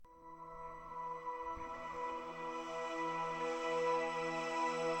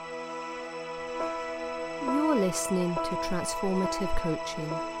listening to Transformative Coaching.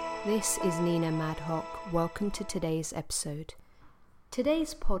 This is Nina Madhock. Welcome to today's episode.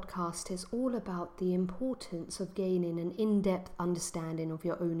 Today's podcast is all about the importance of gaining an in-depth understanding of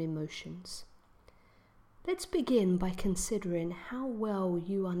your own emotions. Let's begin by considering how well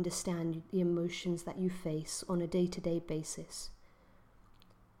you understand the emotions that you face on a day-to-day basis.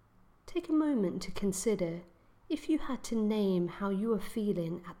 Take a moment to consider if you had to name how you are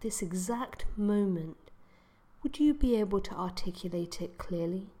feeling at this exact moment. Would you be able to articulate it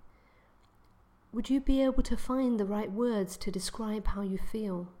clearly? Would you be able to find the right words to describe how you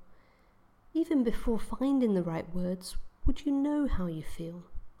feel? Even before finding the right words, would you know how you feel?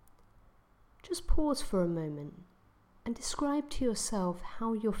 Just pause for a moment and describe to yourself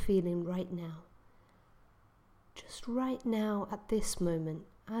how you're feeling right now. Just right now at this moment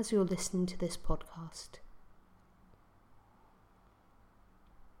as you're listening to this podcast.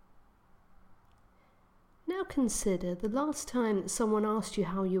 Now consider the last time that someone asked you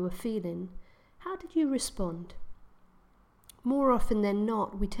how you were feeling. How did you respond? More often than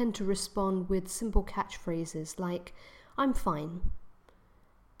not, we tend to respond with simple catchphrases like, "I'm fine."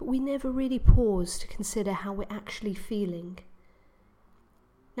 But we never really pause to consider how we're actually feeling.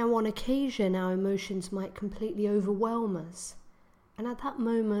 Now, on occasion, our emotions might completely overwhelm us. And at that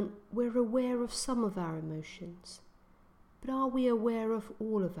moment, we're aware of some of our emotions. But are we aware of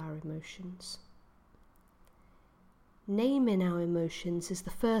all of our emotions? Naming our emotions is the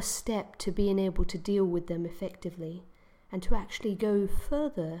first step to being able to deal with them effectively and to actually go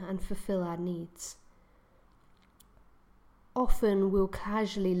further and fulfill our needs. Often we'll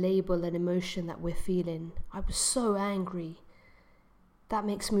casually label an emotion that we're feeling. I was so angry. That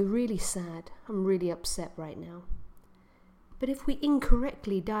makes me really sad. I'm really upset right now. But if we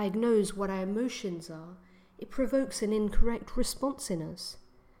incorrectly diagnose what our emotions are, it provokes an incorrect response in us.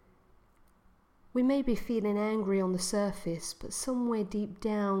 We may be feeling angry on the surface, but somewhere deep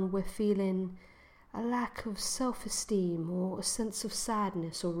down we're feeling a lack of self-esteem or a sense of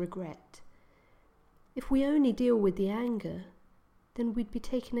sadness or regret. If we only deal with the anger, then we'd be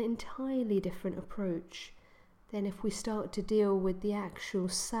taking an entirely different approach than if we start to deal with the actual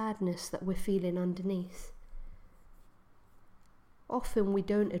sadness that we're feeling underneath. Often we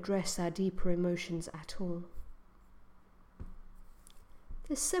don't address our deeper emotions at all.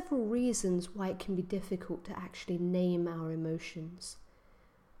 There's several reasons why it can be difficult to actually name our emotions.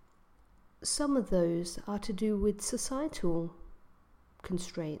 Some of those are to do with societal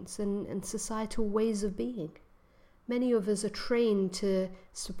constraints and societal ways of being. Many of us are trained to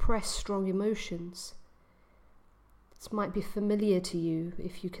suppress strong emotions. This might be familiar to you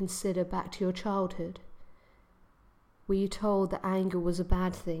if you consider back to your childhood. Were you told that anger was a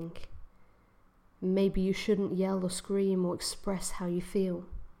bad thing? Maybe you shouldn't yell or scream or express how you feel.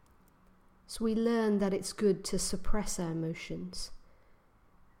 So we learn that it's good to suppress our emotions.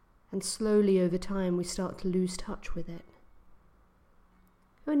 And slowly over time we start to lose touch with it.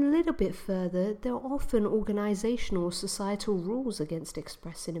 Going a little bit further, there are often organizational or societal rules against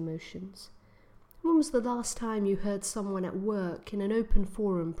expressing emotions. When was the last time you heard someone at work in an open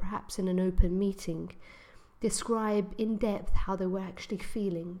forum, perhaps in an open meeting, describe in depth how they were actually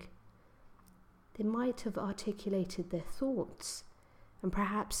feeling? They might have articulated their thoughts, and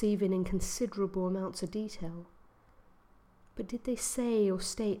perhaps even in considerable amounts of detail. But did they say or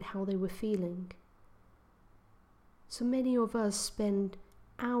state how they were feeling? So many of us spend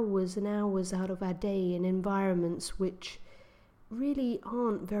hours and hours out of our day in environments which really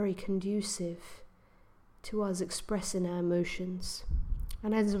aren't very conducive to us expressing our emotions.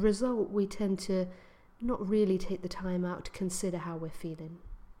 And as a result, we tend to not really take the time out to consider how we're feeling.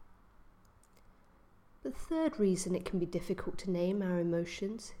 The third reason it can be difficult to name our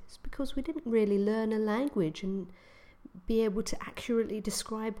emotions is because we didn't really learn a language and be able to accurately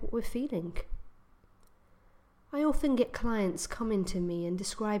describe what we're feeling. I often get clients coming to me and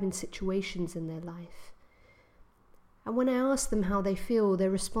describing situations in their life. And when I ask them how they feel,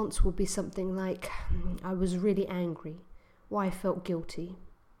 their response will be something like, "I was really angry," or "I felt guilty."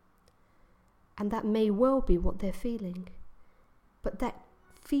 And that may well be what they're feeling. But that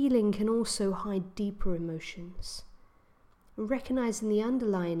feeling can also hide deeper emotions. And recognizing the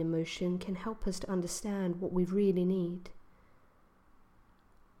underlying emotion can help us to understand what we really need.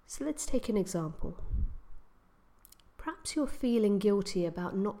 So let's take an example. Perhaps you're feeling guilty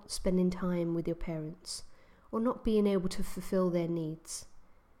about not spending time with your parents or not being able to fulfill their needs.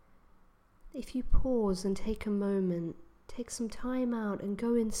 If you pause and take a moment, take some time out and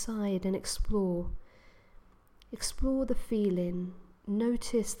go inside and explore. Explore the feeling.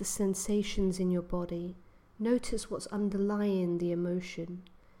 Notice the sensations in your body. Notice what's underlying the emotion.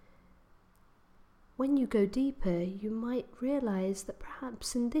 when you go deeper, you might realize that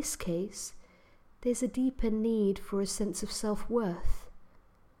perhaps in this case, there's a deeper need for a sense of self-worth.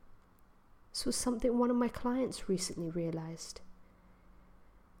 This was something one of my clients recently realized.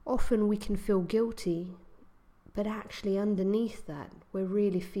 Often we can feel guilty, but actually underneath that, we're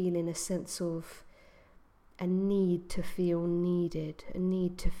really feeling a sense of a need to feel needed, a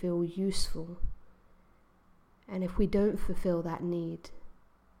need to feel useful. And if we don't fulfill that need,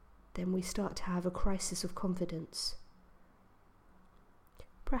 then we start to have a crisis of confidence.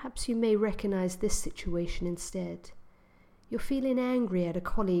 Perhaps you may recognize this situation instead. You're feeling angry at a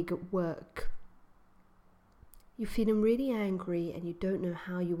colleague at work. You're feeling really angry and you don't know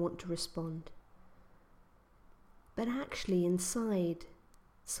how you want to respond. But actually inside,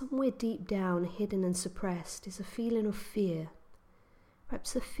 somewhere deep down, hidden and suppressed, is a feeling of fear.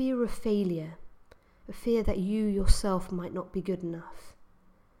 Perhaps a fear of failure, a fear that you yourself might not be good enough.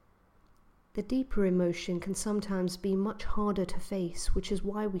 The deeper emotion can sometimes be much harder to face, which is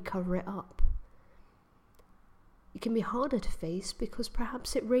why we cover it up. It can be harder to face because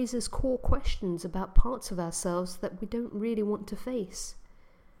perhaps it raises core questions about parts of ourselves that we don't really want to face.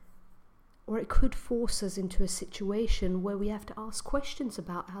 Or it could force us into a situation where we have to ask questions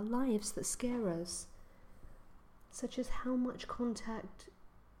about our lives that scare us, such as how much contact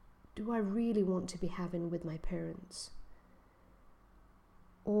do I really want to be having with my parents?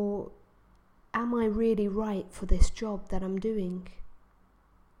 Or am I really right for this job that I'm doing?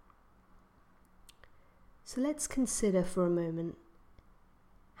 So let's consider for a moment,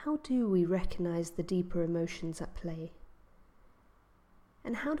 how do we recognize the deeper emotions at play?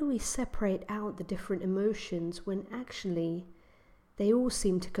 And how do we separate out the different emotions when actually they all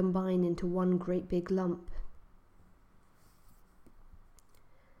seem to combine into one great big lump?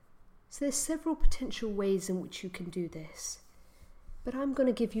 So there's several potential ways in which you can do this, but I'm going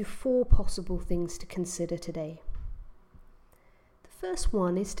to give you 4 possible things to consider today. The first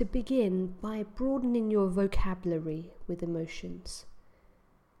one is to begin by broadening your vocabulary with emotions.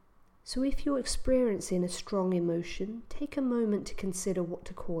 So if you're experiencing a strong emotion, take a moment to consider what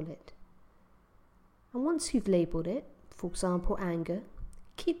to call it. And once you've labelled it, for example anger,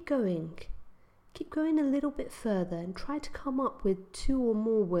 keep going. Keep going a little bit further and try to come up with 2 or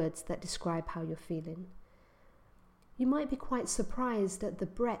more words that describe how you're feeling. You might be quite surprised at the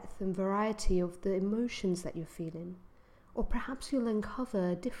breadth and variety of the emotions that you're feeling, or perhaps you'll uncover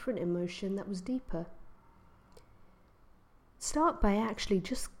a different emotion that was deeper. Start by actually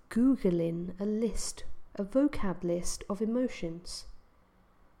just Googling a vocab list of emotions,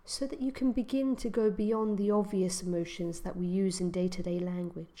 so that you can begin to go beyond the obvious emotions that we use in day-to-day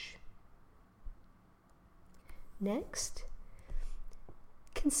language. Next,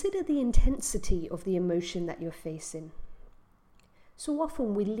 consider the intensity of the emotion that you're facing. So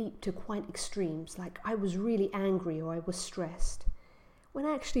often we leap to quite extremes, like I was really angry or I was stressed, when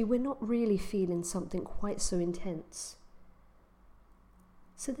actually we're not really feeling something quite so intense.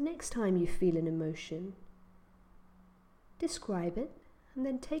 So the next time you feel an emotion, describe it and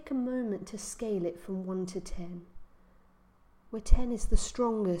then take a moment to scale it from 1 to 10, where 10 is the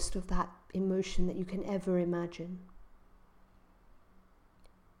strongest of that emotion that you can ever imagine.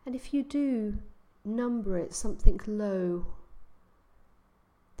 And if you do number it something low,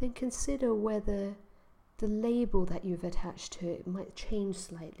 then consider whether the label that you've attached to it might change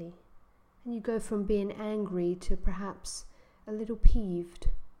slightly. And you go from being angry to perhaps a little peeved,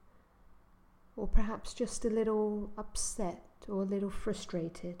 or perhaps just a little upset or a little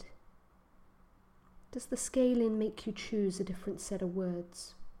frustrated. Does the scaling make you choose a different set of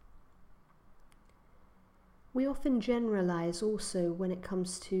words? We often generalize also when it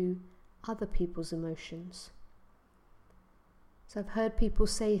comes to other people's emotions. So I've heard people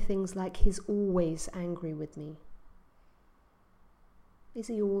say things like, he's always angry with me. Is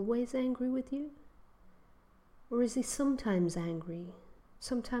he always angry with you? Or is he sometimes angry,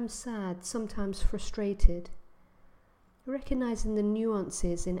 sometimes sad, sometimes frustrated? Recognizing the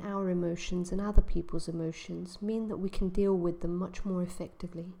nuances in our emotions and other people's emotions mean that we can deal with them much more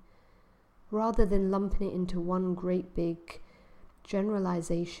effectively, rather than lumping it into one great big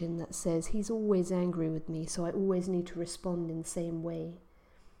generalization that says he's always angry with me, so I always need to respond in the same way.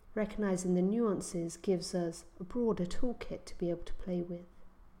 Recognizing the nuances gives us a broader toolkit to be able to play with.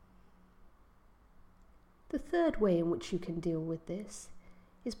 The third way in which you can deal with this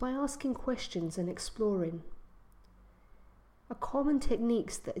is by asking questions and exploring. A common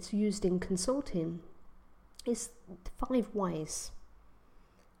technique that is used in consulting is 5 whys.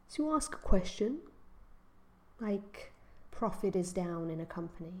 So you ask a question, like profit is down in a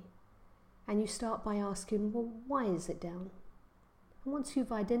company, and you start by asking, well, why is it down? And once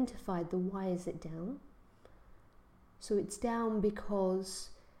you've identified the why is it down, so it's down because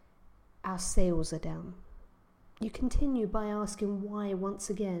our sales are down. You continue by asking why once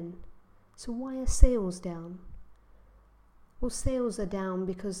again. So why are sales down? Well, sales are down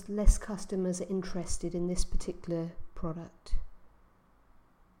because less customers are interested in this particular product.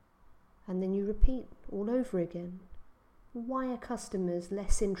 And then you repeat all over again. Why are customers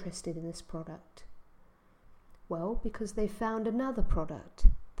less interested in this product? Well, because they found another product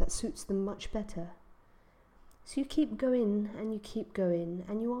that suits them much better. So you keep going and you keep going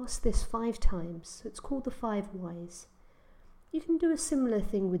and you ask this 5 times. It's called the 5 whys. You can do a similar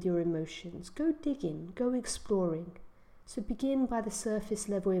thing with your emotions. Go digging, go exploring. So begin by the surface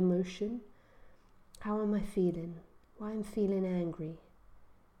level emotion. How am I feeling? Why am I feeling angry?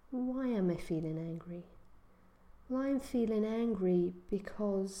 Why am I feeling angry? Well, I'm feeling angry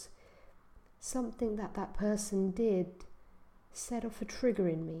because something that person did set off a trigger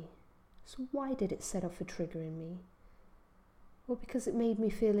in me. So why did it set off a trigger in me? Well, because it made me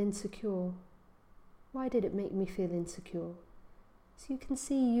feel insecure. Why did it make me feel insecure? So you can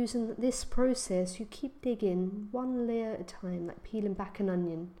see, using this process, you keep digging one layer at a time, like peeling back an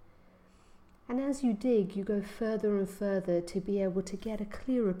onion. And as you dig, you go further and further to be able to get a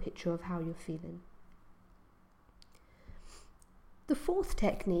clearer picture of how you're feeling. The 4th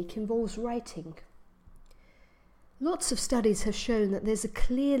technique involves writing. Lots of studies have shown that there's a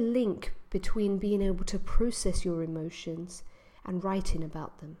clear link between being able to process your emotions and writing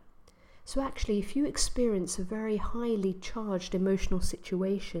about them. So actually, if you experience a very highly charged emotional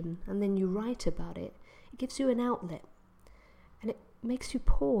situation and then you write about it, it gives you an outlet. And it makes you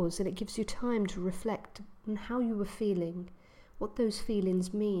pause and it gives you time to reflect on how you were feeling, what those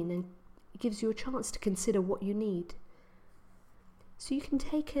feelings mean, and it gives you a chance to consider what you need. So you can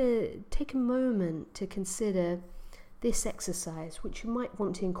take a moment to consider this exercise, which you might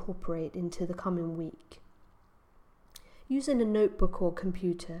want to incorporate into the coming week. Using a notebook or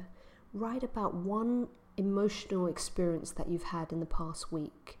computer, write about one emotional experience that you've had in the past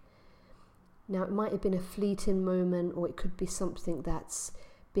week. Now, it might have been a fleeting moment, or it could be something that's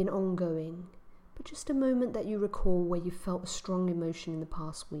been ongoing, but just a moment that you recall where you felt a strong emotion in the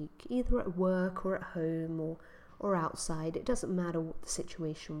past week, either at work or at home or outside. It doesn't matter what the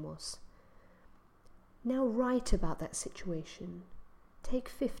situation was. Now write about that situation. Take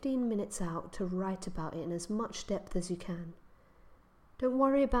 15 minutes out to write about it in as much depth as you can. Don't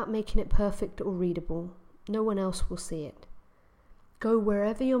worry about making it perfect or readable. No one else will see it. Go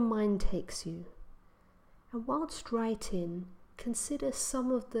wherever your mind takes you. And whilst writing, consider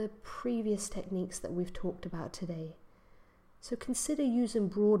some of the previous techniques that we've talked about today. So consider using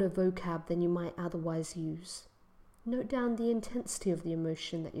broader vocab than you might otherwise use. Note down the intensity of the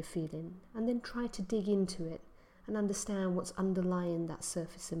emotion that you're feeling, and then try to dig into it and understand what's underlying that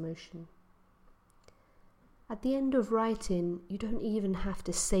surface emotion. At the end of writing, you don't even have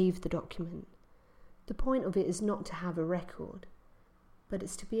to save the document. The point of it is not to have a record, but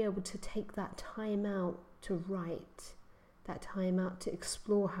it's to be able to take that time out to write, that time out to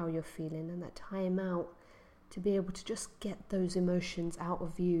explore how you're feeling, and that time out to be able to just get those emotions out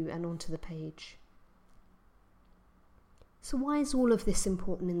of you and onto the page. So why is all of this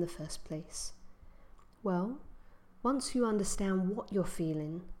important in the first place? Well, once you understand what you're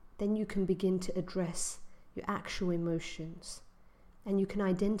feeling, then you can begin to address your actual emotions, and you can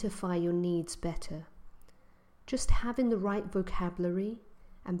identify your needs better. Just having the right vocabulary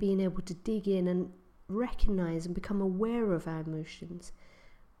and being able to dig in and recognize and become aware of our emotions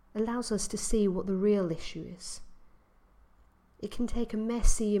allows us to see what the real issue is. It can take a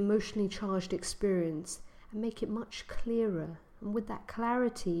messy, emotionally charged experience and make it much clearer, and with that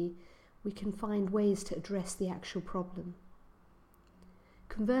clarity we can find ways to address the actual problem.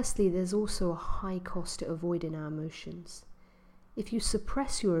 Conversely, there's also a high cost to avoiding our emotions. If you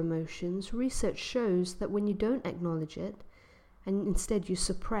suppress your emotions, research shows that when you don't acknowledge it, and instead you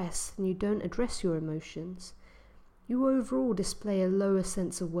suppress and you don't address your emotions, you overall display a lower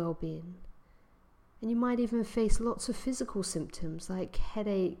sense of well-being. And you might even face lots of physical symptoms like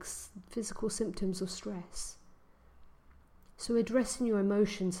headaches, physical symptoms of stress. So addressing your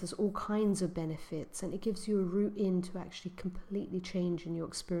emotions has all kinds of benefits, and it gives you a route in to actually completely changing your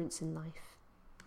experience in life.